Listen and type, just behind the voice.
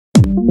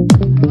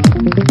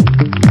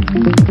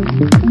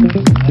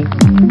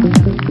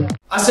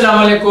السلام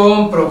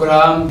علیکم.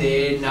 پروګرام د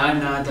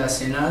نا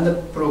داسې نه د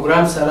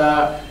پروګرام سره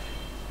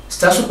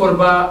ستاسو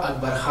قربا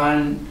اکبر خان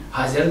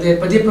حاضر دی.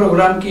 په دې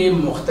پروګرام کې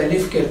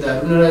مختلف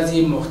کردارونه راځي،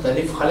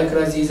 مختلف خلک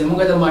راځي، زموږ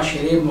د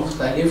معاشرې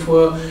مختلف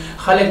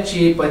خلک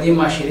چې په دې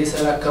معاشرې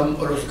سره کم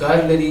روزګار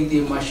لري، د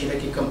معاشره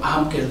کې کم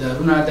اهم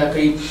کردارونه ادا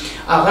کوي،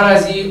 هغه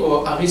راځي او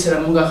هغې سره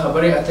موږ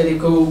خبرې اترې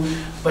کوو.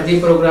 په دې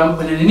پروګرام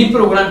په ننني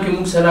پروګرام کې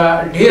موږ سره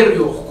ډېر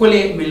یو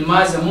ښکلی میلمه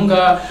زموږ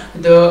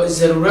د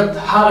ضرورت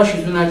هغه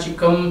شیزونه چې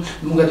کوم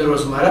موږ د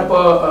روزمره په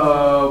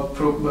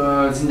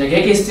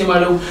زندګۍ کې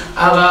استعمالوو،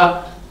 هغه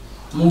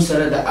موږ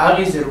سره د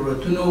هغې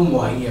ضرورتونو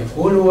مهیا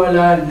کولو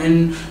والا نن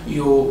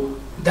یو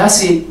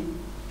داسې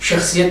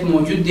شخصیت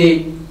موجود دی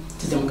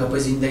چې زموږ په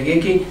زندګۍ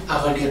کې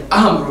هغه ډېر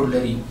اهم رول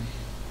لري.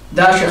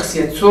 دا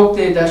شخصیت څوک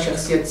دی؟ دا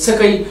شخصیت څه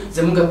کوي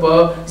زموږ په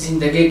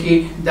زندګۍ کې؟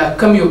 دا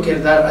کم یو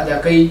کردار ادا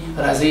کوي؟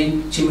 راځئ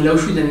چې ملو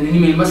شو د ننني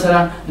میلمه سره.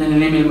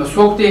 نننی میلمه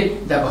څوک دی؟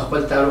 دا به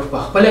خپل تعارف په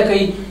خپله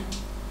کوي.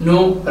 نو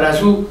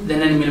راځو د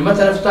نن میلمه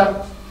طرف ته.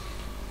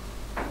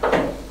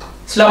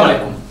 السلام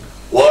علیکم.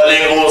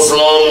 وعلیکم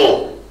السلام.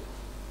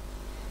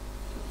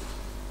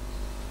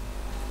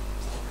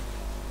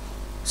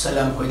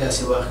 سلام خو یې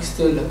داسې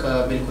واخیسته لکه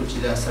بلکل چې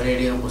دا سړی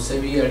ډېر غوسه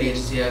وي، ډېر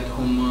زیات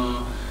هم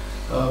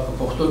په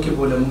پښتو کې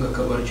بوله موږ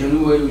کبرجن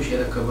ووایو چې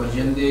دا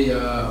کبرجن دی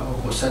یا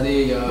غوسه دی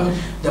یا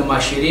د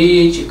معاشرې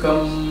چې کوم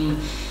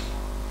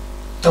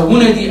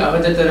تغونه دي هغه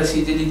دلته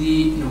رسېدلي دي.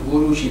 نو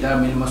ګورو چې دا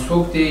میلمه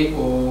څوک دی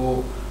او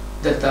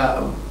دلته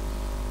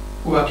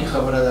واقعي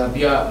خبره ده.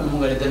 بیا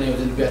موږ له دننه یو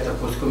ځل بیا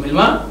تپوس کوو.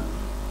 میلمه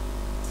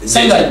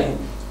څنګه دی؟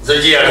 زه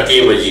جي اړتې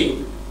بجې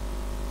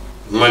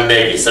منډی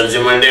کې سبزي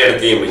منډی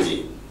اړتې بجې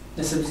د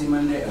سبزي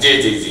منډی. جی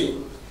جی جی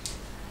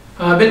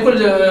بلکل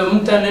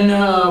موږ ته نن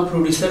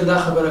پروډیوسر دا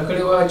خبره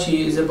کړې وه چې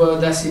زه به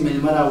داسې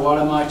میلمه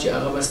راغواړم چې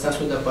هغه به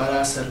ستاسو دپاره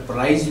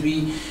سرپرایز وي.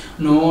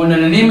 نو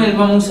نننی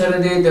میلمه موږ سره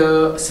دی د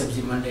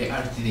سبزي منډی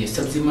اړتي دی.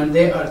 سبزي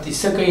منډی اړتي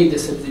څه کوي؟ د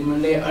سبزي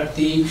منډی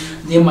اړتي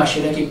د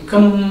معاشره کې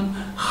کوم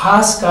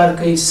خاص کار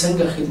کوي،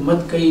 څنګه خدمت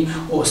کوي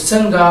او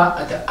څنګه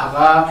د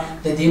هغه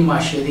د دې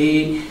معاشرې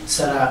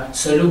سره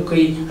سلوک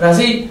کوي.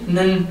 راځئ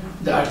نن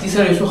د اړتي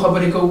سره یو څو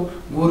خبرې کوو،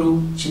 ګورو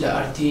چې د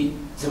اړتي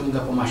زموږ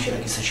په معاشره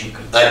کې څه شی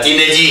کوي. اتی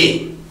نه جي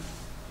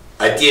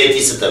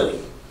اتی څه ته وایي؟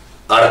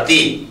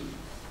 اړتي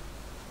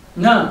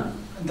نه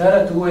دا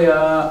راته ووایه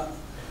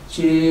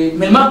چې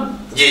میلمه.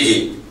 جی جی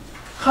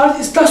ښه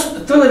ستاسو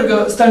ته درګه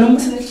ستا نوم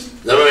څه دی؟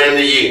 زما نوم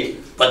دی جي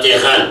فتح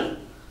خان.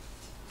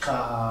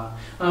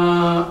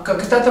 که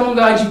تا ته موږ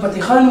حاجي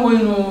فتح خان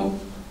ووایو نو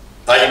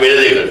حاجي مې نه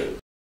دی کړی.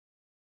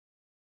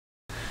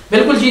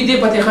 بلکل جی دې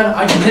فتح خان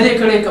حاجي نه دی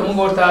کړی. که موږ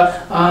ورته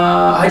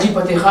حاجي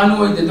فتح خان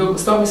ووایو د ده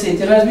ستا پسې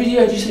اعتراض وي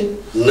حاجي صاحب؟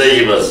 نه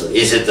جي بس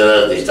هېڅ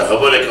اعتراض نشته.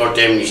 خبره کوه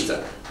ټایم نشته،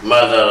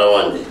 مال را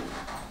روان دی.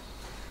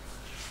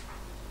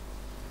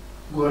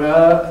 ګوره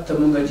ته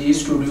موږ جي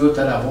سټوډیو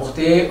ته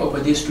راغوښتې او په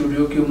دې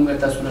سټوډیو کې موږ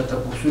تاسو نه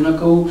تپوسونه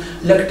کوو.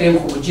 لږ ټایم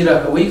خو جي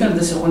راکوئ که نه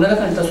داسې خو نه ده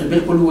که نه تاسو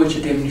بلکل ووایئ چې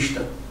ټایم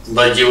نشته.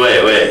 بس جي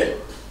وایه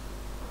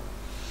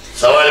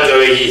سوال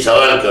کوئ جي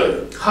سوال کوئ.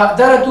 ها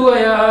دا راته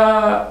ووایه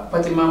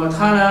فتح محمد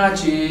خانه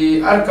چې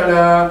هر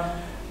کله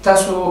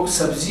تاسو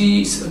سبزي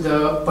د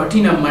پټي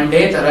نه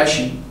منډۍ ته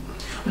راشي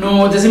نو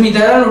د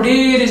زمیندارانو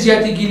ډېرې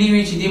زیاتې ګیلې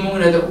وي چې دوی موږ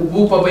نه د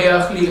اوبو په بیه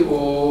اخلي او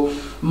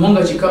موږ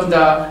چې کوم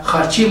دا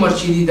خرچې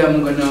مرچې دي دا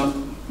موږ نه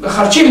د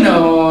خرچې نه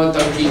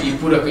دغه کېږي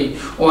پوره کوي.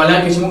 او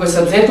حالانکه چې موږ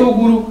سبزۍ ته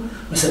وګورو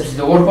نو سبزي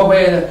د اور په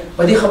بیه ده.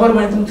 په دې خبر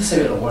باندې ته موږ ته څه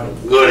ویل غواړې؟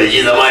 ګورې جي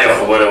زما یو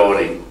خبره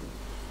واورئ.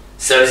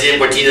 سبزي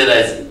پټي نه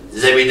راځي،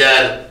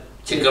 زمیندار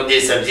چې کوم دی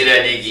سبزي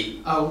رالېږي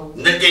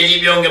دلته جي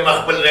بیا موږ په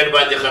خپل ریټ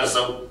باندې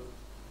خرڅوو.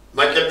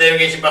 مطلب دا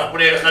وایي چې په خپل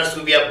ریټ خرڅ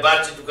کړو، بیا بار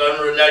چې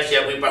دوکانونو لاړ شي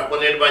هغوی په خپل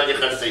ریټ باندې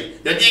خرڅوي.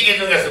 نو دې کې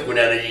څنګه څه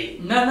ګناه ده جي؟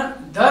 نه نه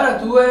دا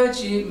راته ووایه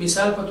چې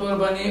مثال په طور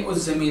باندې اوس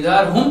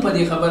زمیندار هم په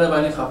دې خبره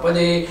باندې خفه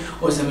دی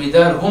او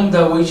زمیندار هم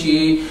دا وایي چې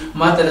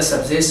ما ته د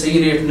سبزۍ صحیح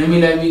ریټ نه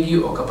میلاویږي.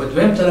 او که په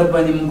دویم طرف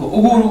باندې موږ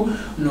وګورو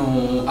نو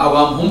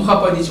عوام هم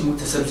خفه دي چې موږ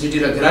ته سبزي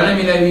ډېره ګرانه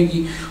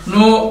میلاویږي.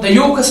 نو د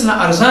یو کس نه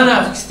ارزانه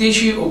اخیستی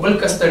شي او بل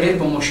کس ته ډېر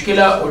په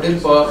مشکله او ډېر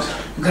په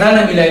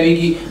ګرانه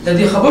میلاویږي. د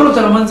دې خبرو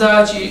ترمنځ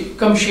چې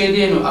کوم شی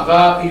دی نو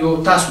هغه یو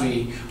تاسو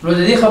یې. نو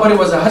د دې خبرې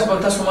وضاحت به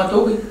تاسو ما ته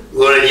وکړئ.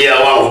 ګوره جي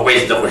عوام خو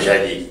پیسې ته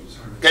خوشحالېږي،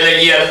 کله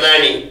جي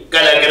ارزاني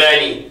کله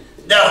ګراني،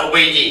 دا خو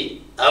به جي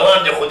عوام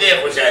د خدای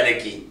خوشحاله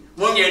کړي،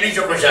 موږ یې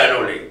نشو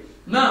خوشحالولی.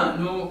 نه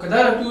نو که دا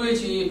راته ووایي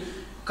چې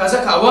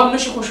که عوام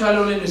نشي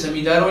خوشحالولی نو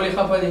زمیندار ولې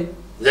خفه دی؟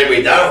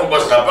 زمیندار خو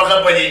بس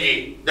خفه دی جي.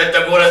 دلته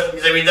ګوره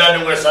زمیندار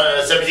نومره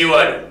سبزي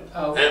والو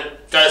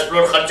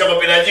ټرانسپورټ خرچه خو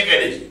پرې راځي که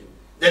نه جي؟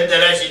 دلته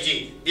راشي جي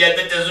بیا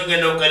دلته زموږ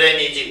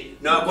نوکرانې جي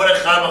نو ګوره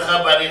خامخا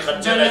به هغې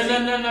خرچه راځي.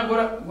 نه نه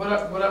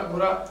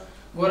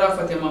ګوره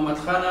فتح محمد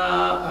خانه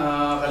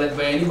غلط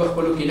بیاني به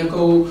خپلو کې نه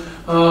کوو.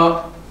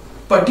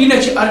 پټي نه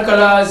چې هر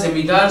کله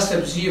زمیندار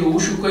سبزي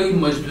روشو کوي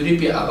مزدوري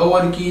پې هغه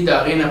ورکړي، د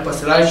هغې نه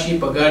پس راشي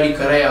په ګاډي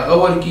کرایه هغه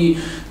ورکړي.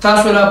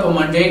 تاسو لا په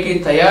منډۍ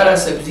کې تیاره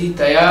سبزي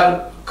تیار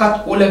کټ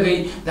ولګئ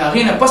د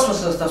هغې نه پس پس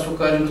تاسو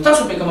کاري نو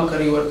تاسو پې کومه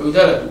کاري ورکوئ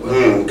دا راته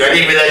ووایئ کاري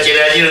مې دا چې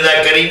راځي نو دا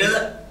کاري نه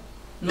ده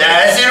دا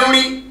هسې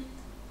راوړي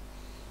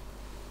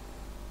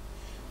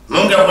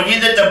مونږ خو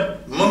دې ته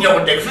مونږ خو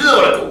ټکسونه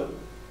ورکوو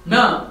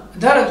نه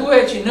دا راته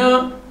ووایه چې نه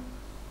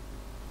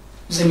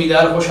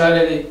زمیندار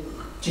خوشحاله دی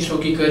چې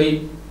څوک یې کري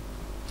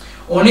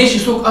او نه چې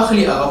څوک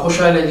اخلي هغه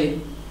خوشحاله دی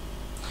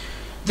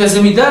د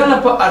زمیندار نه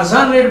په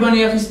ارزان ریټ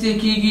باندې اخیستې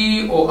کېږي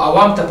او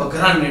عوام ته په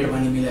ګران ریټ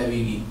باندې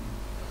میلاویږي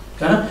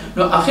که نه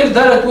نو اخر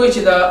دا راته وایي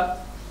چې دا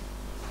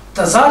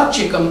تضاد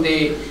چې کوم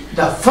دی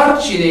دا فرق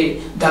چې دی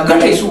دا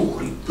ګټه یې څوک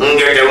خوري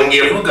ګټه مونږ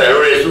یې خورو که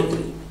نور یې څوک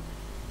خوري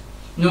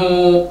نو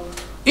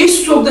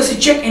هېڅوک داسې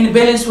چک اینډ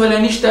بیلنس والا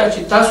نشته چې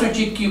تاسو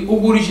چک کې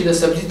وګوري چې د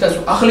سبزي تاسو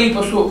اخلئ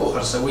په څو او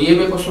خرڅوئ یې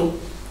به په څو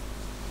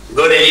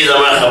ګورې جي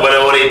زما خبره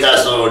اورئ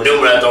تاسو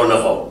نوم راته ونه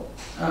ښو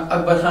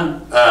اکبر خان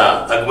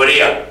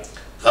اکبریا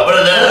خبره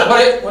ده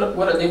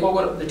ګوره دی خو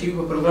ګوره د ټي وي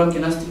په پروګرام کې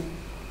ناست دی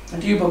د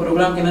ټي وي په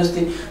پروګرام کې ناست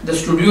دی د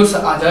سټوډیو څه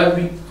آداب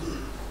وي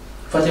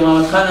فاطمه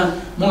محمد خانه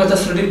موږ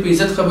تاسو ډېر په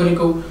عزت خبرې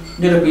کوو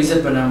ډېره په عزت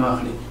به نامه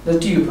اخلي د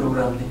ټي وي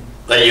پروګرام دی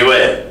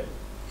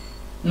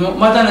نو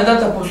ما تا نه دا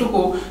تپوس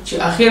وکړو چې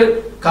آخر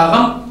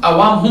کاغم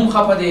عوام هم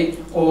خفه دی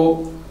او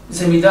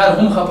زمیندار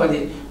هم خفه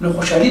دی نو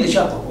خوشحالي د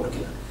چا په کور کې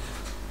ده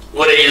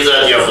ګوره یې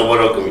زه یو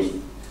خبره وکړم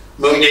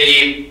موږ نه جي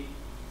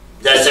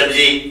دا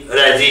سبزي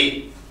راځي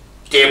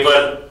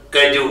ټیپر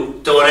کدو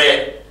توره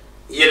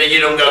یعنی جی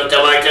لونگا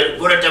ٹماٹر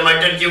پورا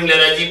ٹماٹر جی انگلے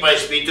راجی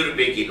 5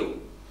 روپے کلو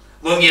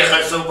مونگی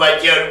خرسو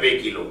 5 روپے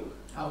کلو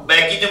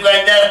باقی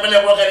دکاندار پہلے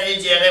وہ خرچی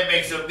چی اگر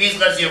 120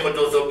 خرچی کو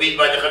 220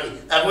 باندې خرچی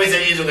اگوی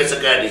سجیزو که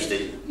سکار نشته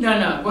نه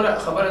نه ګوره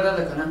خبره دا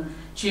ده که نه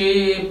چې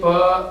په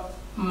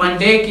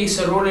منډې کې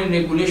سرول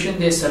ریګولیشن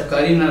دی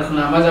سرکاري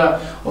نرخنامه ده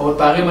او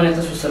په هغې باندې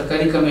تاسو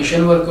سرکاري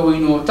کمیشن ورکوئ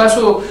نو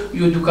تاسو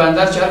یو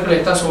دکاندار چې هر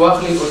کله تاسو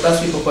واخلئ او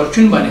تاسو یې په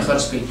پرچون باندې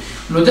خرڅ کړئ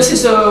نو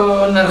داسې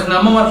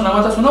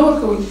نرخنامه تاسو نه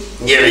ورکوئ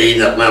یاره یې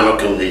نرخنامه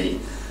کوم دی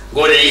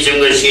ګوره یې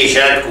څنګه شي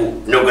شاټ کو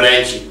نو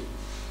ګران شي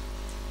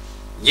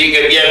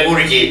جنګه بیا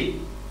ګورو چې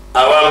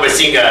عوام به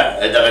څنګه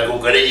دغه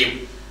کوم کړی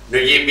نو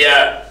چې بیا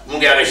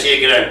موږ هغه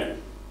شی ګران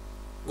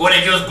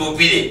ګوره جوز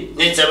ګوپي دی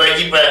نن سبا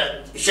چې په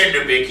 60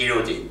 روپے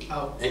کلو دی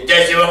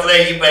داسې وخت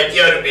راځي په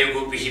 80 روپے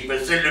ګوپي شي په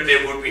 100 روپے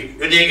ګوپي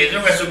نو دې کې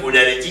څنګه څه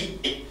ګناه لري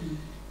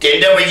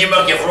ټنډه به یې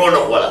مخکې خرو نه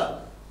خوړه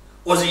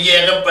اوس یې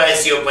هغه په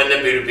 80 او په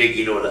 90 روپے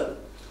کلو ده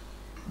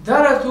دا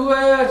راته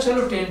ووایه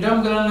چلو ټنډه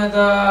هم ګرانه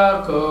ده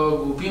که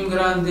ګوپي هم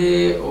ګران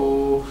دی او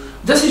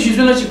داسې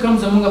شیزونه چې کوم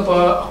زموږ په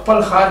خپل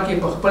ښار کې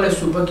په خپله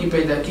صوبه کې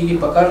پیدا کېږي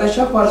پکار ده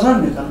شا خو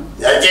ارزان دی که نه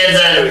دا چې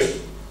ارزان وي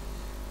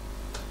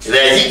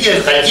راځي چې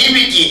خرچې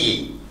به کېږي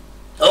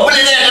او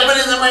بلې دا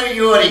خبرې زما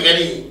جوړې که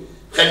نه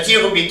خرچې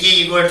خو به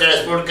کېږي ګور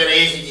ټرانسپورټ که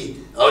رایشي دي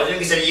او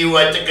زموږ سره یو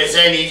اته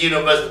کسان یې دي نو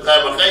بس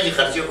خامخا چې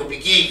خرچې خو به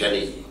کېږي که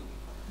نه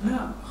نه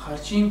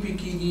خرچې هم پې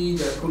کېږي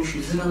دا ټول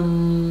شیزونه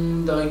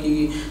هم دغه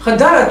کېږي ښه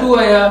دا راته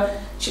ووایه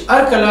چې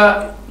هر کله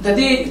د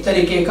دې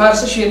طریقې کار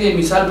څه شی دی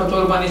مثال په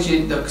طور باندې چې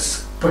د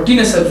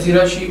پټینه سبزي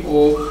راشي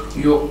او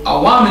یو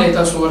عوام له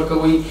تاسو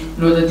ورکوي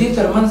نو د دې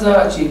ترمنځ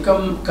چې کم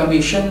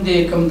کمیشن دی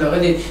کم دغه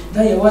دی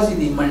دا یوازې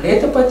د منډۍ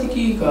ته پاتې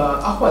کېږي که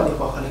اخوا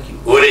دېخوا خلک یې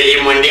ګوره یې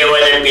منډۍ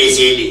والا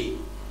پیسې دي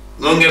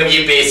مونږ هم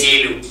یې پیسې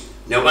لو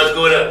نو بس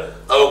ګوره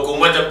او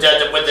حکومت هم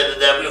چاته پته ده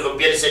د هغوی خو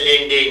بېل څه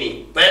لین دی نه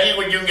په هغې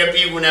خو جونګه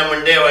پیږو نه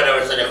منډۍ والا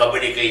ورسره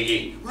خبرې کوي دي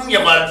مونږ یې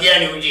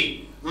بارتیان یو دي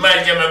مال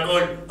جمع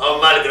کول او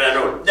مال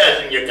ګرانول دا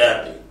زموږ کار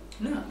دی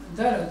نه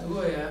دا راته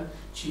ووایه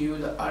چې یو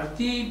د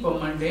آرتي په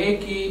منډۍ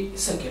کې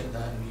څه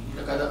کردار وي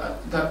لکه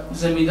د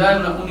زمیندار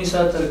نه ونیسه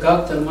تر ګاګ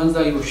ترمنځ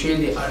دا یو شی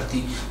دی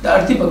آرتي د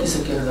آرتي په کې څه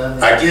کردار دی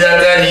آرتي دا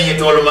کار دی چې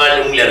ټول مال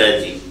موږ له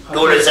راځي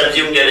ټوله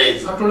سبزي موږ له راځي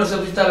ټوله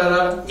سبزي تاله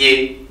راغله جی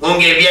موږ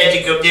یې بیا چې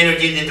کوم دی نو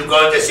چې د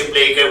دوکان ته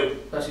سپلای کوو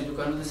تاسې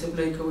دوکانو ته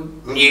سپلای کوئ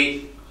جی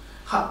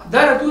ها دا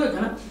راته ووایه که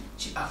نه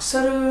چې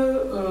اکثر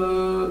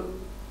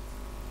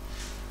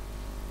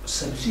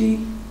سبزي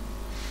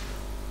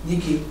دې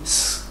کې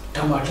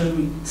ټماټر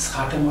وي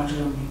سخا ټماټر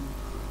هم وي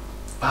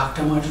پاک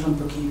ټماټر هم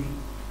پکې وي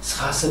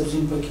سخا سبزي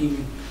هم پکې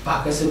وي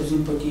پاکه سبزي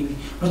هم پکې وي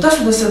نو تاسو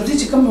د سبزي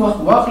چې کوم وخت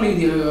واخلئ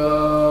د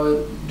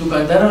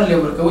دوکاندارانو له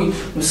ورکوئ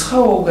نو سخا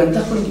او ګنده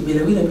خپل کې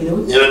بېلوي نه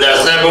بېلوي نو دا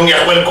سره موږ یې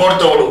خپل کور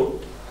ته وړو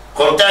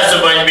خو تاسو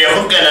باندې بیا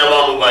خو که نه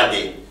عوامو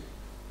باندې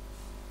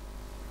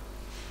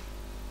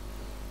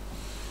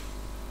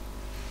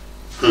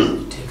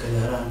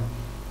ټیکهداران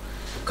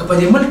که په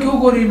دې ملک کې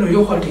وګورئ نو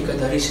یو خوا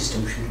ټیکهداري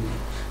سیستم شروع دی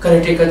که د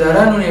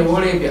ټیکهدارانو نه یې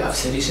وړئ بیا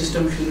افسري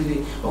سیستم شروع دی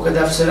او که د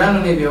افسرانو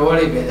نه یې بیا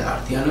وړئ بیا د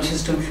آرتیانو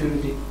سیستم شروع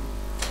دی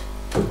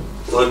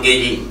اوکے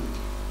جی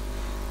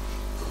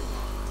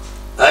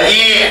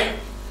حاجی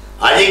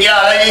حاجی کیا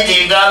حال ہے جی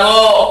ٹھیک ٹھاک ہو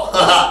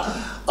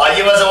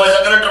حاجی بس ویسا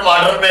کرو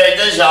ٹماٹر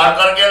بیچتے شارٹ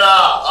کر کے نا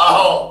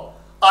آہو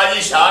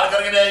حاجی شارٹ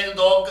کر کے نا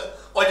دو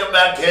اور جب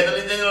میں کھیت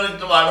لیتے ہیں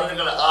ٹماٹر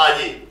نکلا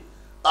حاجی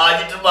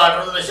حاجی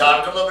ٹماٹر تو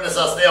شارٹ کر دو میرے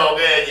سستے ہو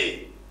گئے جی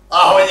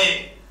آہو جی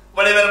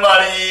بڑی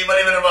مہربانی جی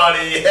بڑی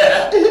مہربانی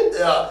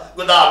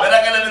گدام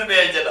میرا کہنا پھر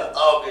بیچ دینا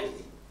اوکے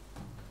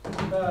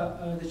جی دا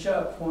د چا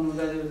فون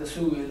دا د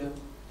سو ویل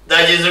دا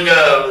چې څنګه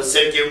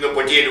سر کې موږ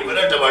پټې نو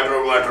کنه ټماټر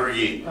واټر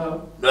جی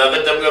نو هغه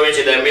تم کوي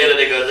چې دا میره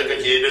دې ځکه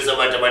چې نو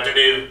سبا ټماټر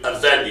ډېر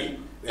ارزان دي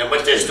هم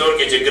ته سٹور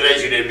کې چې ګرای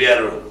شي بیا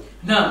ورو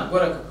نه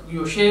ګوره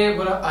یو شی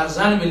ګوره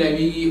ارزان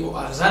ملاويږي او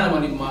ارزان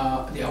باندې ما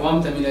د عوام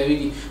ته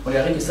ملاويږي ولې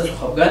هغه کې ستاسو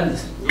خفګان دي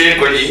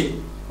بالکل جی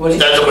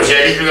ستاسو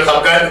خوشحالي کې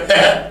خفګان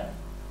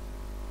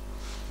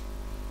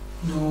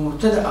نو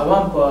ته د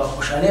عوام په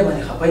خوشحالي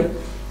باندې خپای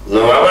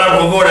نو عوام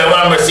وګوره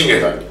عوام څنګه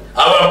کوي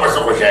عوام په څه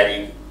خوشحالي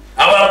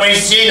عوام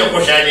پیسې نه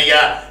خوشحالي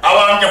یا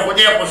عوام ته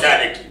خدای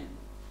خوشحالي کی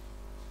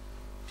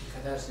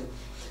ټیکدار صاحب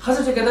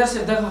خاصه ټیکدار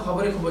صاحب دغه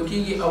خبرې خو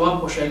بکیږي عوام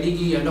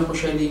خوشحاليږي یا نه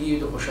خوشحاليږي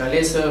د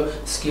خوشحالۍ څه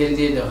سکیل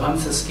دی د غم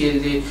څه سکیل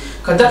دی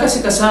کدا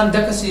کسي کسان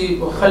د کسي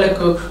خلک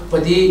په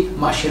دې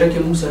معاشره کې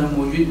موږ سره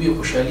موجود وي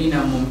خوشحالي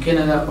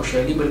ناممکنه ده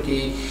خوشحالي بلکې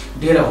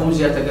ډیره هم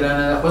زیاته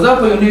ګرانه ده خو ځا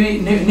په یو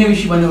نوي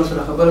شي باندې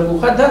ورسره خبره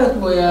کوو خدارت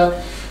ویا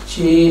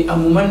چې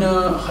عموما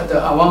د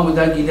عوامو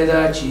دا ګیله ده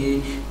چې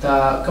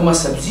دا کومه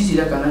سبزي دي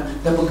کنه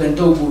دا په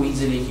ګنده اوبو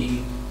وینځل کېږي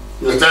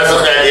نو تاسو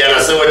خیال یې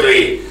څه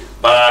وایي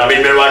په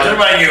مینرل واټر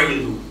باندې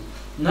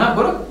نه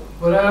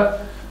ګوره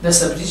د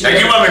سبزي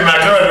چې کومه مینرل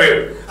واټر ورته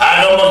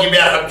هغه مو کې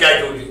بیا خپل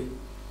جوړي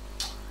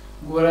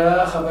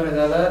ګوره خبره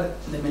ده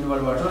د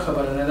مینرل واټر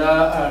خبره نه ده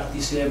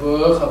ارتي صاحب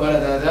خبره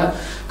ده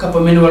که په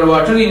مینرل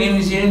واټر یې نه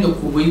وینځي د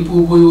کوبي په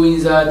اوبو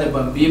وینځه د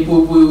بمبي په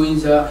اوبو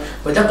وینځه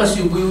په دغه څه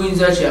اوبو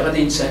وینځه چې هغه د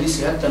انساني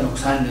صحت ته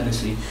نقصان نه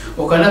رسوي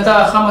او که نه ته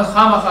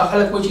خامخا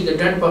خلک وایي چې د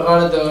ډنډ په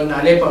غاړه د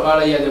نالۍ په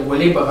غاړه یا د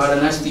ولې په غاړه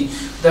ناست دي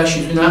دا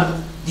شیزونه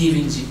دي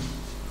وینځي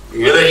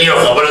یوه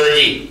یو خبره ده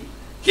جي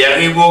چې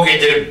هغې اوبو کې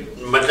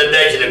مطلب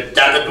دا چې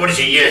طاقتور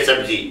شي یې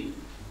سبزي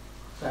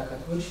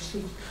طاقتور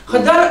شي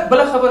خدار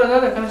بل خبره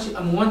ده کنه چې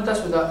عموما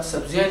تاسو د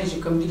سبزیانې چې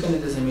کم دي کنه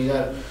د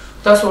زمیدار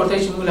تاسو ورته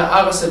چې موږ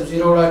هغه سبزی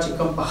راوړه چې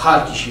کم په خار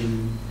کې شي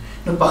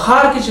نو په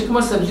خار کې چې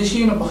کومه سبزی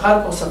شي نو په خار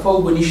کې صفه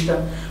او بنشته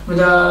نو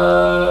دا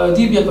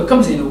دی بیا په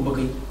کم ځای نه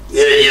وبګي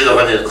یې زه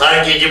غواړم خار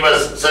کې چې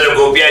بس سره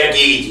ګوبیان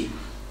کېږي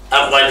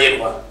اخوا دې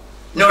خوا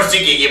نور څه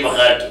کېږي په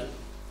خار کې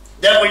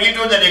دا په دې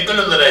ټول د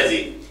لیکلو نه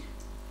راځي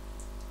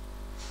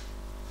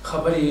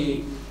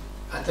خبرې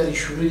اترې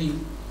شروع دي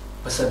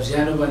په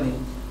سبزیانو باندې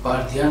په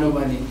اړتیانو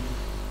باندې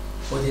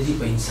او د دې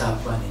په انصاف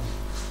باندې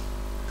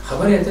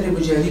خبرې اترې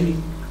به جاري وي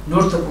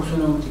نور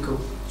تپوسونه هم دې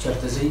کوو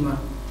چېرته ځئ ما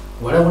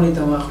وړه غونې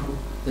ته واخلو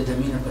د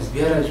دمې نه پس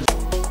بیا راځو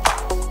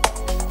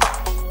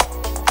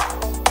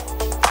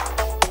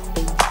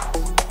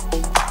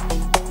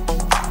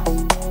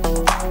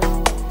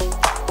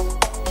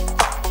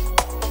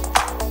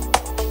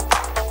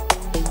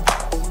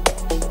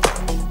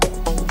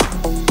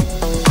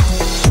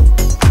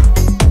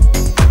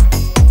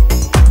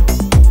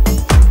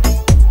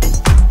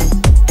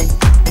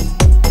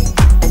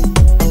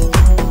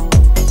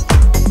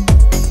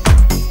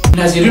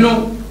ناظرینو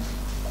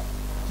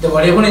د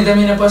وړې غونې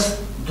دمې نه پس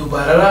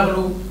دوباره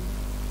راغلو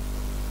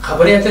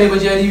خبرې اترې به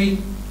جاري وي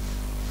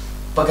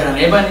په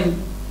ګرانۍ باندې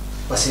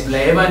په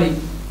سپلایۍ باندې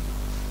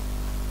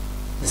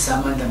د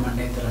سامان د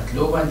منډۍ ته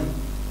راتلو باندې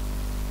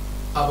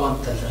عوام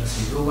ته د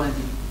رسېدو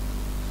باندې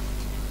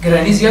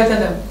ګراني زیاته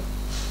ده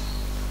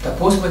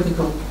تپوس به دې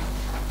کوو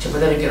چې په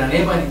دغې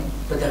ګرانۍ باندې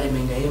په دغې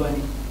مهنګایۍ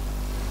باندې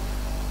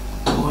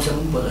او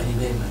زموږ په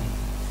غریبۍ باندې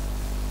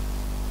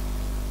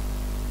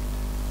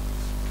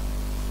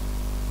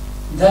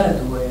دا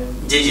راته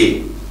ووایم جی جی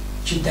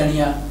چې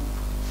دنیا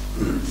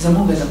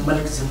زموږ د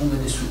ملک زموږ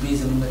د صوبې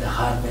زموږ د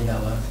ښار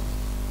پیداوار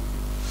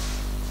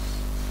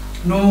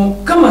نو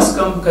کم از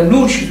کم که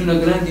نور شیزونه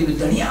ګران دي نو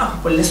دنیا خو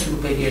په 10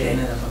 روپۍ ګېډۍ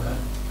نه ده پکار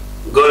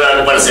ګوره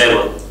اکبر صاحب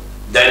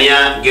دنیا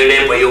ګېډۍ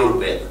په 1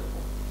 روپۍ ده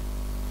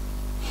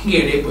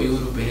ګېډۍ په 1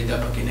 روپۍ ده دا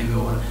پکې نه وي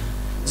وره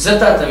زه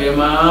تا ته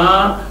وایم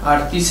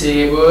آرتي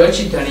صاحب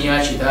چې دنیا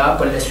چې ده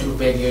په 10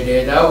 روپۍ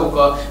ګېډۍ ده او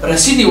که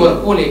رسید یې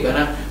ورکولی که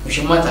نه نو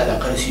چې ما ته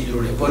دغه رسید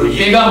وروړی په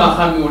روپېګا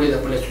ماښام یې وړې ده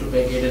په 10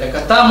 روپۍ ګېډۍ ده که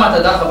تا ما ته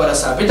دا خبره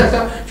ثابته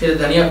کړه چې د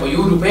دنیا په 1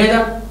 روپۍ ده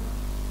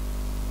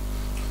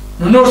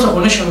نو نور څه خو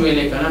نه شم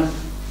ویلی که نه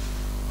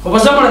خو به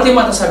زه مړه ته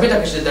ما ته ثابته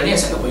کړه چې د دنیا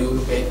څنګه په 1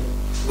 روپۍ ده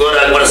ګوره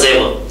اکبر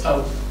صاحب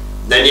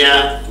دنیا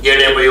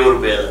ګېډۍ په 1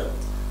 روپۍ ده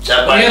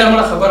ډېره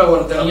مړه خبره وه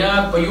دنیا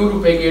په 1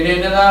 روپۍ ګېډۍ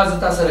نه ده زه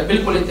تا سره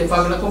بلکل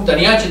اتفاق نه کوم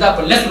دنیا چې دا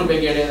په 10 روپۍ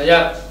ګېډۍ ده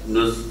یار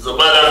نو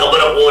زما دا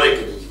خبره پورې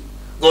کړي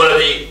ګوره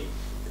دی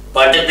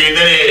پاټک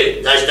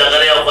دیدلې دا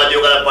شنغرۍ او خوا دې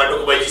وکړه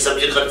پاټکو باندې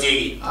سبزي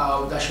خرڅېږي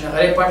او دا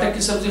شنغرۍ پاټک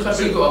کې سبزي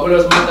خرڅېږي او بله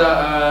ورځ ما ته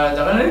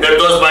دغه نه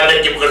فردوس پاټک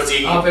کې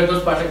خرڅېږي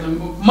فردوس پاټک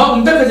ما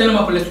همدغه ځای نه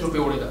ما په 10 روپۍ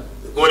وړې ده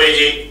ګورې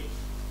جي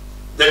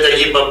دلته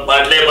کې په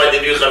پاټلۍ باندې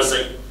دوی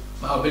خرڅوي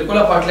بالکل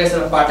پاټلۍ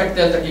سره پاټک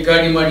ته هلته کې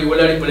ګاډي ماډي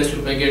ولاړې په 10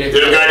 روپۍ ګېډۍ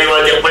ګاډي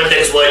والا خپل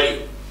ټیکس والي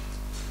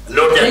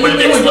لوډ خپل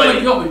ټیکس والي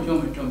یو منټ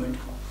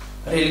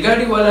ریل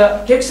ګاډي والا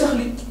ټیکس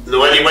اخلي نو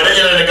ولې باندې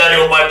چې ګاډي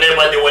په پاټلۍ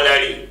باندې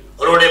ولاړې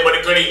روډې پر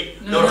کړي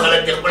نور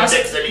خلک خپل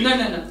ټیکس لري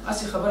نه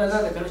اسی خبره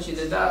ده کنه چې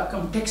دا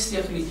کم ټیکس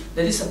دی اخلي د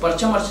دې څه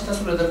پرچه مرچه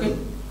تاسو له درکې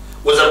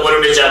وزه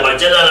پرونه چې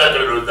پرچه دا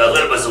راکړل دا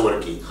غل بس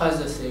ورکی خاص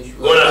ده صحیح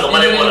شو ګوره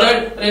خبره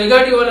ریل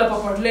ګاډي والا په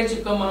پټلې چې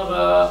کوم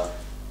هغه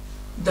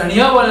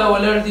دنیا والا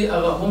ولر دی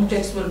هغه هم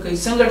ټیکس ورکوي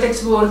څنګه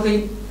ټیکس به ورکوي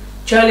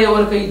چاله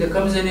ورکوي د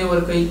کم ځنې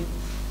ورکوي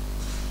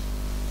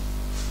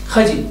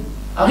خجي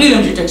اغیر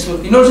هم چې ټیکس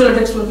ورکړي نور سره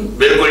ټیکس ورکړي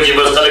بالکل چې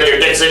بس خلک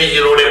یې ټیکس نه چې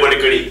روډې بند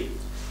کړي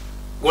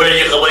ګوره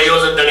چې خبر یو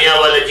ځل دنیا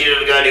والا چې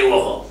ریل ګاډي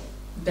ووهه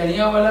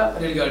دنیا والا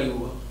ریل ګاډي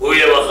ووهه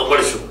ویې وخه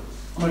مړ شو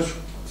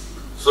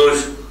څو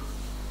شو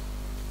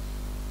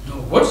نو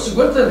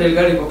ورته ریل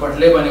ګاډي په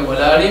پټلۍ باندې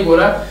ولاړې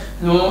ګوره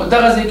نو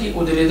دغه ځای کې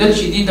ودرېدل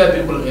چې دي دا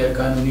بالکل غیر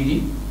قانوني دي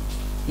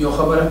یو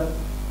خبره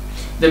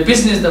د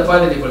بزنس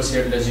دپاره د بل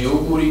سایډ له ځای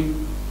وګوري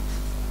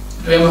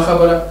دویمه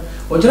خبره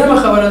او درېیمه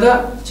خبره ده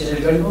چې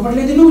ریل ګاډي په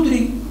پټلۍ دې نه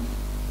ودرېږي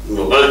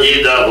نو بل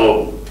جي دا خو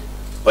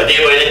په دې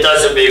باندې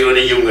تاسو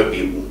پوهېږئ چې موږ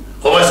پوهېږو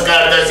خو بس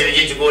کار داسې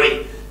دی چې ګورئ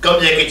کوم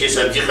ځای کې چې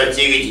سبزي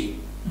خرڅېږي چې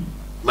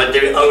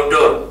مطلب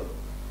آوټډور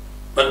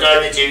په کار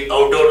دی چې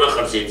آوټډور نه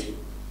خرڅېږي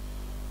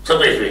څه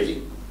پوه شوې چې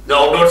د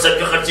آوټډور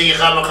سبزي خرڅېږي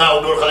خامخا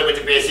آوټډور خلک به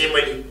ترې پیسې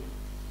ملي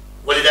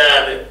ولې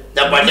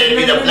دا پټلۍ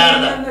مې د پلار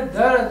ده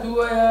دا راته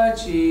ووایه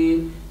چې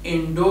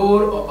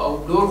انډور او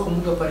آوټډور خو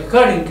موږ په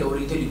ریکارډینګ کې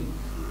اورېدلي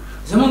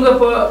زمونږ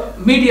په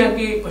میډیا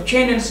کې په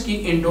چینلز کې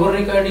انډور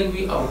ریکارډینګ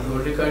وي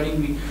آوټډور ریکارډینګ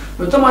وي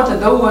نو ته ماته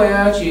دا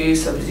ووایه چې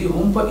سبزي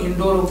هم په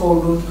انډور او په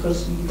آوټډور کې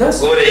خرڅېږي داسې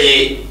ګوره جي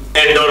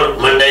انډور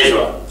منډۍ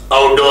شوه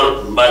آوټډور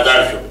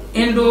بازار شو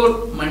انډور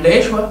منډۍ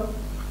شوه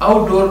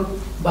آوټډور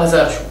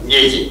بازار شو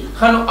جی جی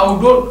ښه نو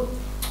آوټډور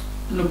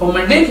نو په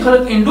منډۍ کې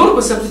خلک انډور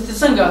په سبزي ته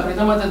څنګه اخلي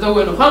ته ماته دا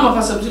ووایه نو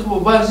خامخا سبزي خو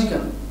به بار ځي که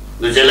نه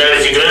نو چې لاړې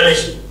چې ګرانه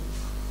شي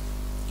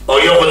او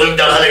یو خو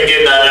دلته خلک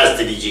ډېر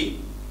ناراسته دي جي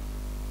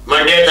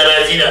منډۍ ته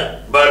راځي نه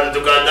بار د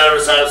دکاندارو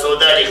سره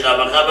سودا دي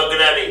خامخا به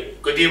ګرانې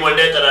که دوی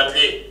منډۍ ته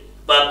راتلې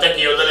په هفته کې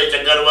یو ځل یې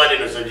چکر والې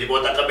نو سبزي به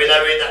ورته قبله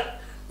وې ده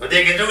نو دې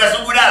کې څومره څه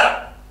ګناه ده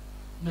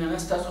نه نه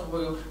ستاسو خو به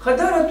ښه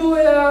دا راته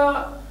ووایه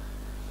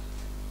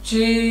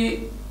چې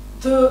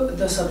ته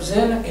د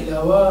سبزۍ نه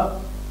علاوه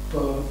په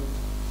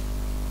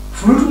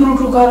فروټ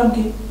مروټو کار هم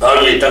کوې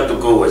او جی تک تو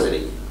کو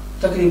وزري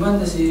تقریبا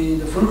داسې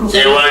د فروټو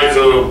سیوان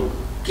شو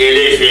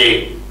کیلې شوې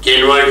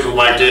کینوان شو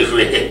مالټې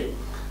شوې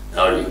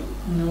او جی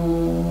نو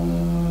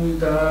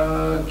دا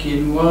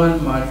کینوان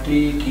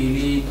مالټې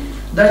کیلې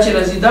دا چې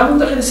راځي دا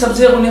منتخب د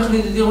سبزۍ غونې اخلي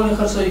د دې غونې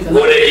خرڅوي که نه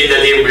ګوره جي د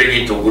دې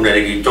لګي توکونه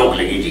لګي توک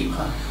لګي جي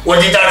و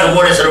دې تاسو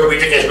ګوره سره روپۍ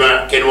ټکه شوه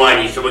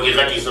کینواني سبا کې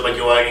غټي سبا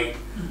کې واړي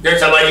نن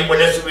سبا جي په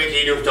 10 روپۍ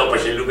کې نوشته په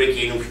 100 روپۍ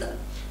کې نوشته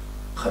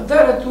دا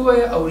راته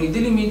ووایه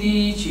اورېدلي مې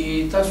دي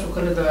چې تاسو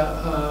کله د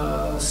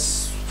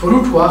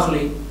فروټ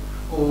واخلئ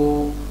او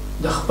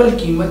د خپل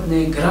قیمت نه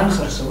ګران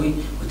خرڅوئ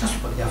تاسو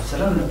په دې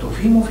افسرانو نه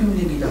توفیې موفیې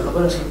ملېږي دا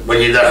خبره څه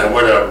بلې دا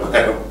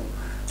خبره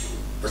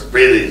بس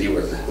پرېږدئ جي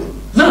ورته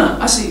نه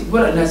هسې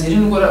ګوره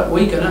ناظرین ګوره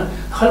وایي که نه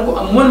خلکو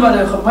عموما ما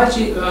د خبر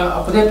چې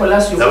خدای په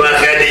لاس یو زما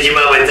خیال دی چې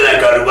ما ورته دا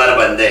کاروبار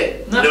بند دی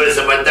نور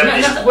څه مطلب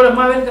نشته ګوره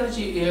ما ویل که نه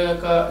چې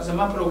که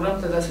زما پروګرام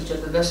ته داسې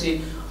چېرته داسې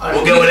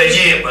موږ وله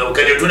جي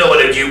کریټونه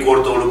وله جي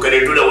کور ته وړو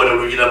کریټونه وله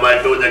وړو چې د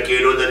مالټو د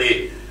کیلو د دې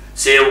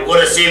سیب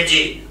ګوره سیب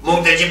جي موږ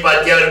ته جي په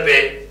 80 روپۍ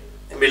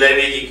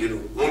ملاوېږي کیلو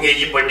موږ یې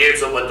جي په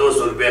 150 په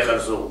 200 روپۍ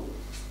خرڅوو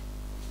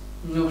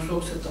نو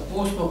څوک څه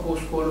تپوس مپوس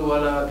کولو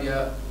والا بیا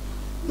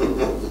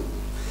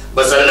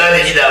بس الله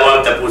دې چې د عوام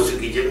تپوس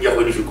وکړي چې موږ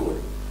خو نشو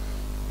کولی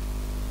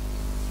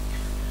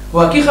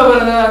واقعي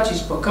خبره ده چې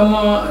په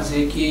کومه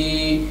ځای کې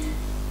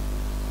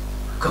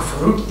که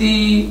فروټ دي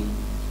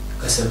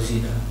که سبزي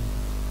ده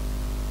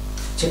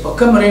چې په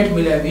کوم ریټ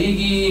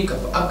ملاوېږي که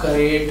په اکه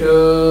ریټ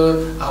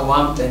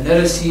عوام ته نه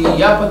رسي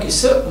یا پکې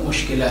څه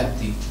مشکلات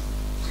دي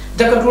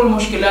دغه ټول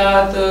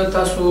مشکلات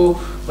تاسو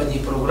په دې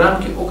پروګرام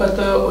کې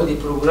وکړه او دې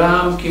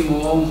پروګرام کې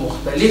مو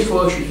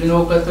مختلفو شیزونه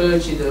وکړه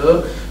چې د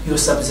یو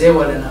سبزۍ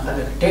والا نه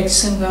خلک ټیکس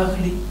څنګه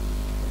اخلي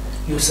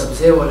یو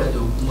سبزۍ والا د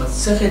حکومت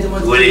څه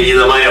خدمت ولې چې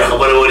زما یو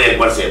خبره وره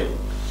اکبر صاحب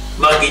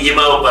مخکې چې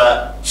ما په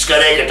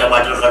ښکاری کې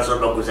ټماټر خرڅول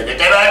په کوڅه کې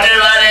ټماټر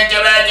والے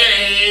ټماټر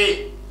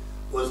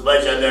اوس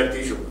ماشاءالله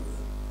اړتي شو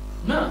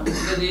نه د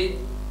دې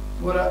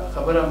ګوره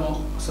خبره مو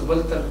څه بل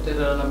طرف ته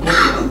رانه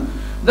بوتله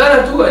دا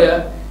راته ووایه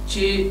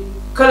چې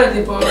کله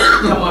دې په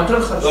ټماټر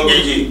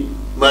خرڅول جی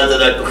ما ته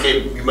دا ټوخې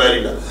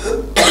بیماري ده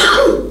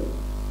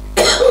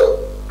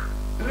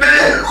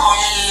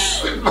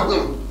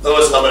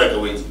اوس خبره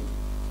کوئ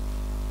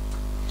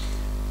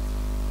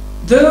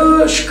د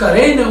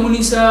ښکارۍ نه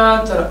ونیسه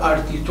تر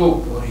اړتیتوب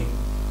پورې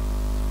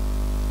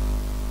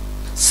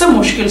څه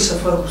مشکل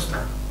سفر وسته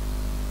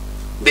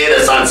ډېر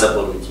اسان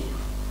سفر وکړي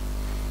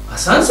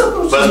اسان سفر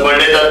بس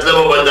منډې ته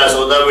تلم بس دا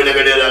سودا مې لږ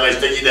ډېر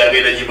اخیسته چې د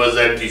هغې نه چې بس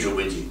اړتي شو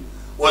بچي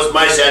اوس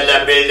ماشاءالله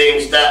بلډینګ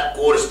شته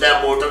کور شته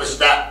موټر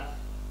شته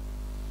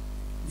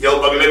یو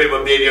بنګله مې په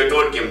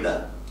بیریټون کې هم ده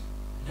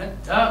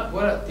دا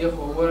ګوره دی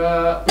خو ګوره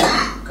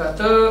که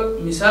ته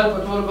مثال په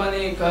طور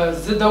باندې که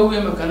زه دا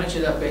ووایم که نه چې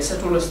دا پیسه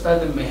ټوله ستا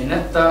د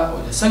محنت ته او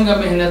د څنګه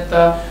محنت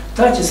ته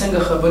تا چې څنګه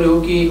خبرې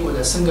وکړي او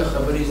د څنګه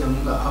خبرې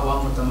زموږ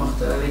عوامو ته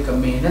مخته راغلی که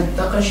محنت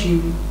دغه شی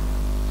وي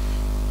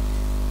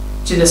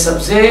چې د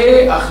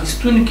سبزۍ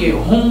اخیستونکي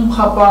هم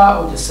خفه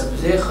او د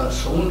سبزۍ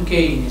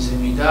خرڅوونکی یعنې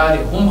زمیندار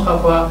هم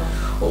خفه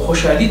او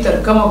خوشحالي تر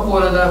کومه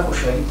کوره ده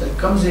خوشحالي تر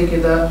کوم ځای کې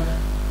ده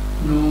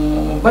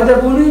نو بده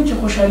به ونه چې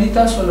خوشحالي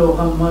تاسو له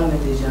غم ما نه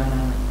دی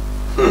جانانه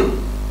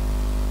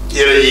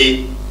یاره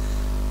جي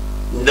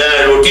دا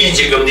روټین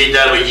چې کوم دی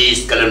دا به جي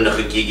هېڅکله هم نه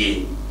ښه کېږي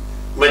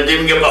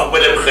مندیم کې په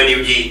خپل خریو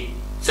جی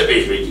څه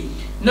پېښ وږي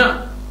نه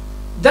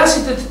داسې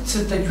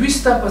تجویز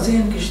ستا په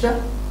ذهن کې شته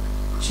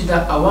چې دا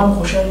عوام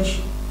خوشحاله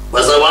شي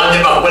بس عوام دې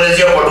په خپل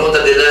ځای پټو ته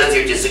دې ناست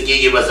یو چې څه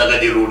کېږي بس هغه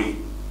دې روړي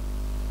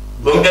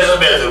موږ ته څه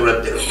بیا ضرورت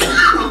دی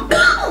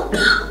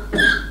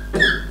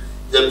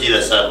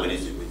زمجیره صاحب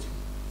ونیسئ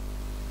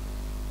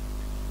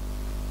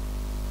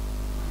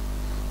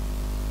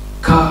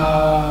که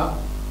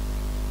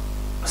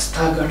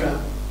ستا ګټه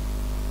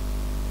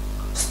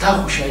ستا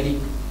خوشحالي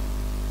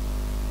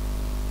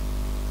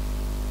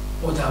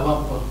او د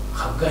عوام په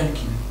خفګان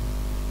کې وي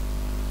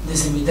د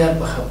زمیندار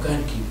په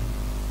خفګان کې وي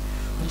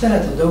نو ته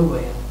راته دا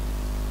ووایه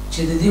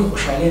چې د دې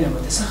خوشحالۍ نه به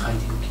ته څه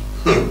خاطر وکړي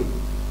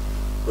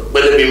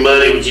خپله بیمار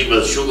یم چې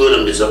بس شکر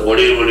هم دې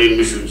سپوړې وړې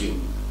نه شو چې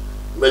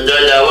بس دا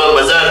د عوام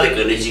مزار دی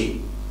که نه چې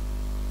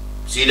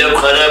سینه هم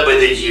خرابه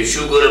دی چې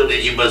شکر هم دی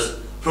چې بس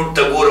فروټ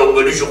ته ګورم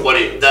به نه شو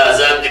خوړی دا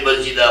عذاب دی بس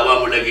چې د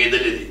عوامو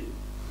لګېدلی دی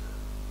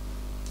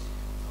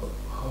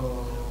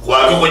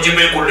خواږه خو چې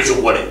بلکل نه شو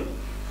خوړی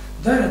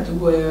دا راته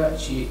ووایه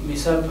چې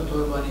مثال په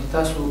طور باندې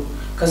تاسو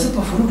که زه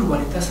په فروټو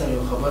باندې تا سره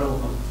یو خبره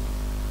وکړم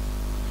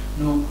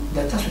نو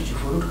دا تاسو چې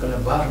فروټ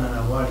کله بار نه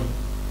راغواړئ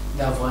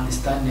د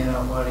افغانستان نه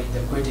راغواړئ د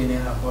کویټې نه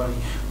راغواړئ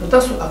نو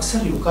تاسو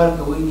اکثر یو کار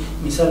کوئ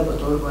مثال په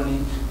طور باندې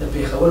د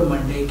پېښور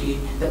منډۍ کې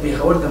د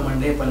پېښور د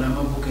منډۍ په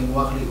نامه بوکینګ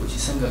واخلئ او چې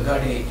څنګه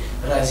ګاډی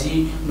راځي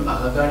نو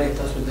هغه ګاډی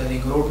تاسو د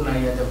ریګ روډ نه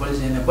یا د بل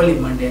ځای نه بلې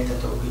منډۍ ته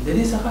توکئ د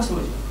دې څه خاص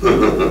وجه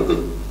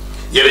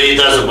یعنې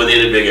تاسو په دې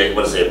نه پوهېږئ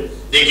اکبر صاحب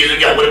دې کې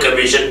زموږ خپل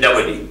کمیشن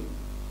ډبل وي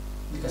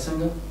لکه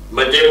څنګه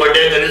منډۍ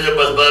ته نه زه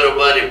بس بار و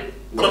بار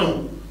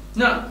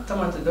نه ته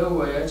ماته دا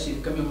ووایه چې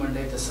کومې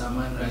منډۍ ته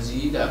سامان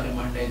راځي د هغې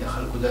منډۍ د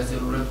خلکو دا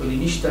ضرورت ولې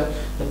نشته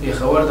د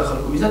پېښور د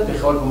خلکو مثال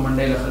پېښور په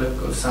منډۍ له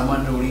خلک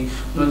سامان راوړي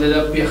نو د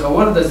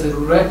پېښور د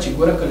ضرورت چې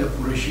ګوره کله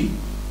پوره شي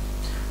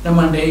د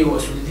منډۍ یو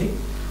اصول دی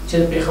چې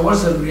د پېښور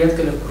ضرورت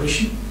کله پوره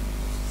شي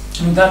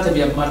نو دا ته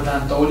بیا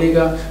مردان ته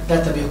ولېږه دا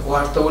ته بیا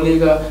کوهاټ ته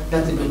ولېږه دا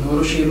ته بیا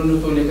نورو شهرونو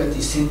ته ولېږه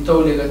تی سیند ته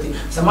ولېږه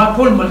زما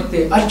ټول ملک ته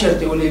هر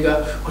چېرته ولېږه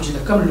خو چې د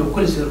کوم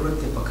لوکل ضرورت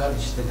دی پکار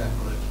دی چې ته دا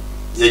پوره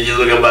کړې زه چې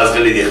زه باز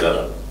غلی دی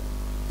خراب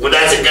خو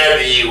داسې کار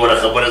دی ګوره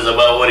خبره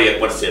زما اورې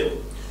اکبر صاحب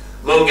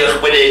موږ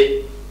خپلې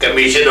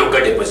کمیشن او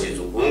ګټې پسې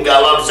ځو موږ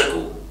عوام څه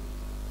کوو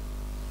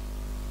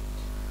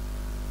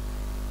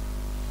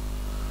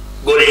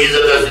ګورې چې زه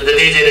تاسو د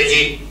دې ځای نه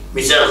چې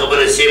مثال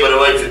خبره سیب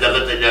روان شو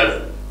دغه ته لاړ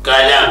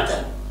کالام ته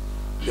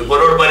د په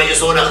روډ باندې چې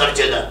څونه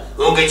خرچه ده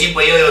موږ چې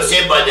په یو یو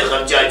سیب باندې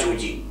خرچه اچو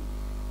چې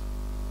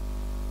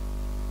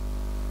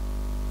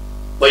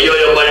په یو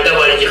یو مالټه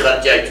باندې چې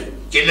خرچه اچو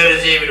چې لرې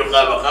ځای وي نو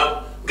خامخا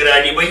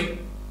ګراني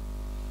به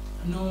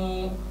نو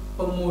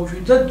په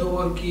موجوده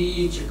دور کې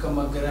چې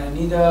کومه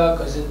ګراني ده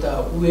که زه ته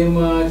ووایم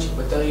چې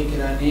په دغې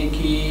ګرانۍ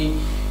کې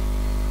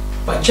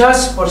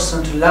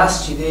 50% لاس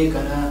چې دی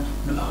که نه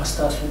نو هغه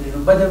ستاسو دی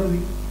نو بده به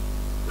وي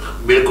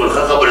بلکل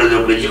ښه خبره دې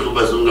وکړه چې خو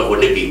بس موږ خو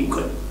نه پوهېږو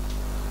که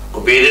خو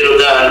پوهېدل نو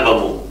دا حل به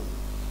مو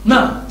نه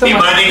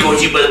بیماني کوو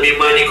چې بس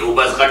بیماني کوو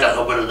بس غټه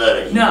خبره دا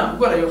راشي نه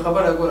ګوره یو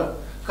خبره ګوره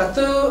که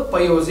ته په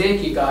یو ځای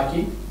کې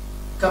ګاهکي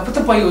که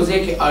ته په یو ځای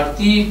کې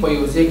آړتي په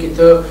یو ځای کې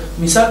ته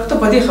مثال ته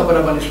په دې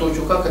خبره باندې سوچ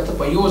وکړه که ته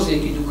په یو ځای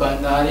کې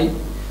دوکاندار یې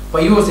په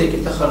یو ځای کې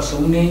ته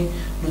خرڅوونی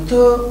نو ته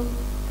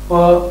په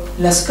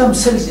لس کم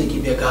سل ځای کې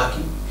بیا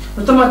ګاهکي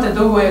نو ته ماته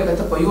دا ووایه که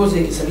ته په یو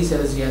ځای کې سړي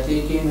سره زیاتې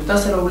کوې نو تا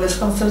سره لس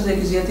کم سل ځای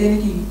کې زیاتې نه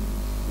کېږي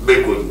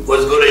بلکل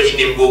اوس ګوره چې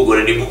نیمبو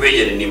ګوره نیمبو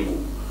پېژنې نیمبو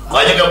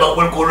خواجه که په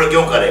خپل کورونو کې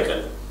وکړی که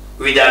نه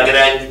وایي دا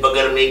ګران دي په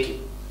ګرمۍ کې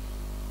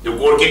د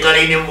کور کې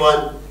کرئ نیمبوان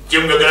چې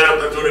موږ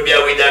ګرانو کڅوړو بیا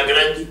وایي دا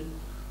ګران دي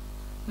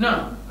نه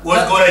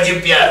اوس ګوره چې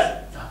پیاز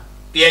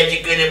چې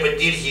کله په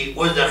تېر شي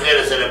اوس د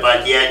خیره سره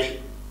پاتیا دي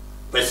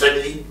په سل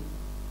دي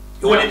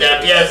ولې دا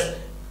پیاز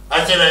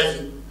هسې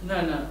راځي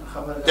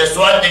د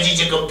سواد نه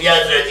چې کوم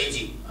پیاز راځي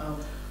چې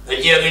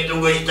چې هغې ته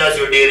وګورئ چې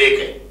تاسو ډېرې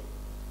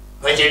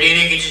کوئ چې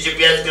ډېرې کې چې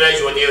پیاز ګران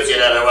شي ورته یو څه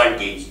را روان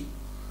کېږي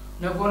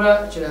نه ګوره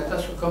چې دا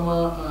تاسو کومه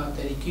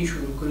طریقې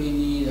شروع کړي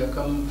دي د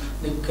کوم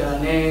د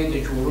کرانۍ د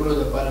جوړولو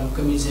دپاره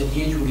کومې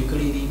ذریعې جوړې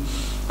کړي دي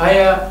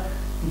آیا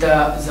دا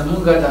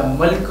زمونږ د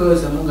ملک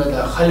زمونږ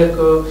د خلک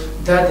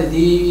دا د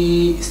دې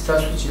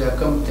ستاسو چې دا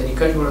کوم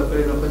طریقه جوړه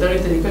کړې نو په دغې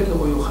طریقه کې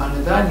خو یو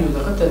خاندان یو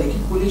دغه طریقې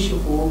کولی شي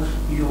خو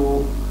یو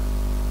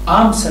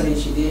عام سړی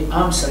چې دی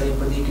عام سړی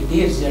په دې کې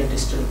ډېر زیات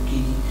ډسټرب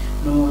کېږي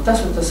نو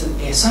تاسو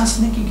احساس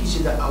نه کېږي چې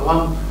د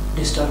عوام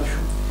ډسټرب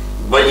شو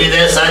بچې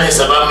دی ساده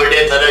سبا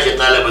منډۍ ته راشي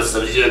تا له به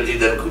سبزي وقتي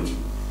درکړو چې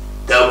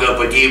تا وګوره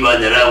په ټي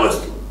باندې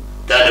راوستو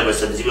تا له به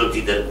سبزي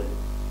وقتي درکړو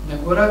نه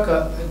ګوره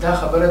که دا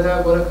خبره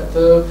ده ګوره که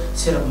ته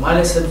صرف ما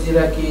له سبزي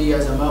راکړې یا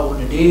زما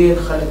غوندې ډېر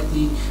خلک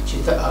دي چې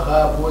ته هغه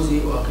بوځې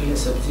او هغې له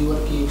سبزي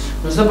ورکړې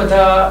نو زه به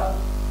دا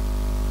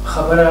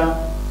خبره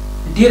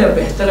ډېره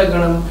بهتره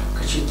ګڼم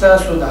که چې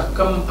تاسو دا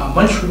کم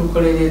عمل شروع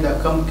کړی دی دا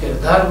کم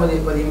کردار به دی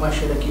په دې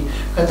معاشره کې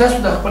که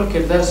تاسو دا خپل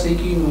کردار صحیح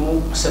کړي نو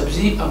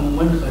سبزي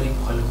عموما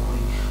غریب خلک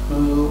خوري نو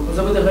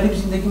زه به د غریب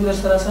زندګي به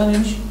در سره اسانه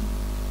نه شي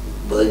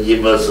جی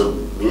بس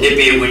نه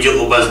پوهېږو چې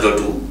خو بس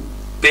ګټو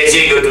پیسې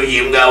ګټو چې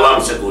موږ عوام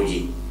څه کوو چې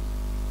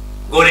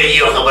ګورې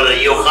یو خبره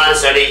یو خان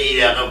سړی چې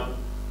هغه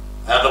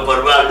هغه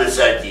پروا نه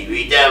ساتي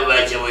وایي دا م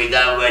واچوئ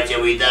دا م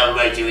واچوئ دا م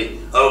واچوئ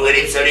او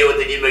غریب سړی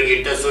ورته نیمه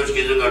ګنټه سوچ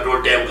کې ځکه ټول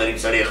ټایم غریب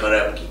سړی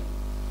خراب کړي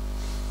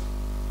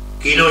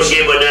کیلو شی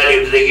بنالې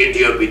 3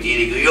 ګنټې ورپې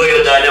تېرې کړي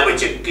یو دانه به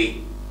چک کوي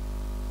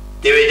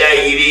ته وایي دا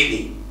هیرې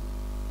دي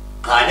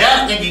قانع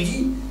که دي دي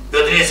دو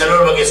 3 څلور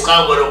به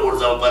اسقام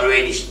ورغورځوه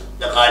پروې نشته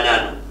د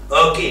قانانو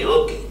اوکې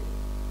اوکې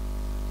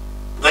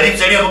غریب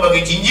سړی خو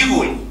پکې چینجي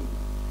ګولي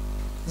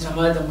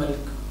زما د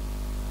ملک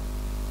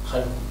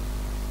خلکو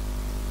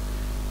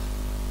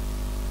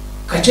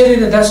کچېرې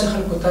د داسې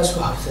خلکو تاسو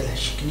حوصله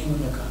شکني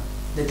ونه کړه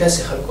د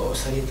داسې خلکو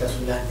حوصلې تاسو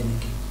لاندې نه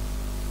کړي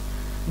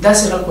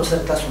داسې خلکو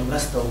سره تاسو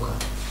مرسته وکړه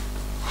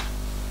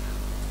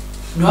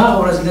نو هغه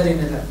ورځ لرې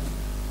نه ده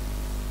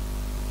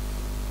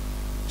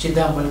چې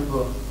دا ملک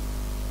به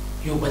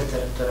یو بل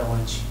طرف ته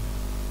روان شي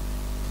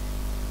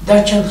دا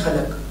چند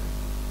خلک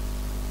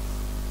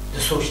د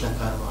سوچ نه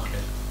کار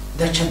واخلل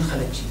دا چند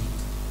خلک چې دي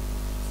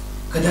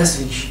که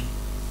داسې شي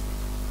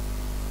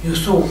یو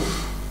څو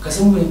که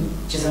زه ووایم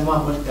چې زما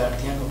ملک د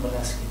اړتیانو په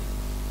لاس کې دی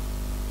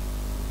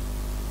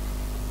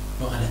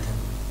نو غلطه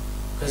ده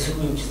که زه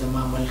ووایم چې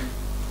زما ملک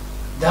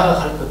د هغه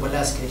خلکو په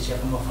لاس کې دی چې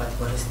هغه مفاد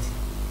پرست دي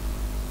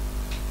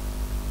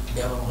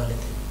بیا به هم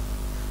غلطه وي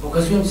او که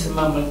زه ووایم چې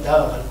زما ملک د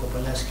هغه خلکو په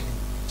لاس کې دی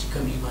چې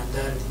کوم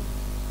ایماندار دي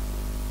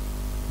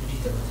نو دې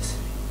ته به څه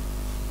وي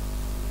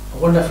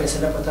غونډه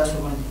فیصله په تاسو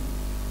باندې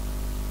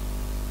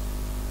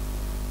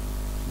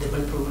د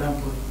بل پروګرام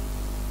پورې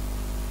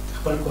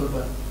خپل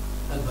کوربه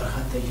اکبر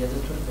خان ته اجازه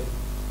ورکوي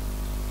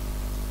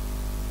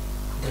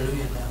د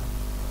لوی الله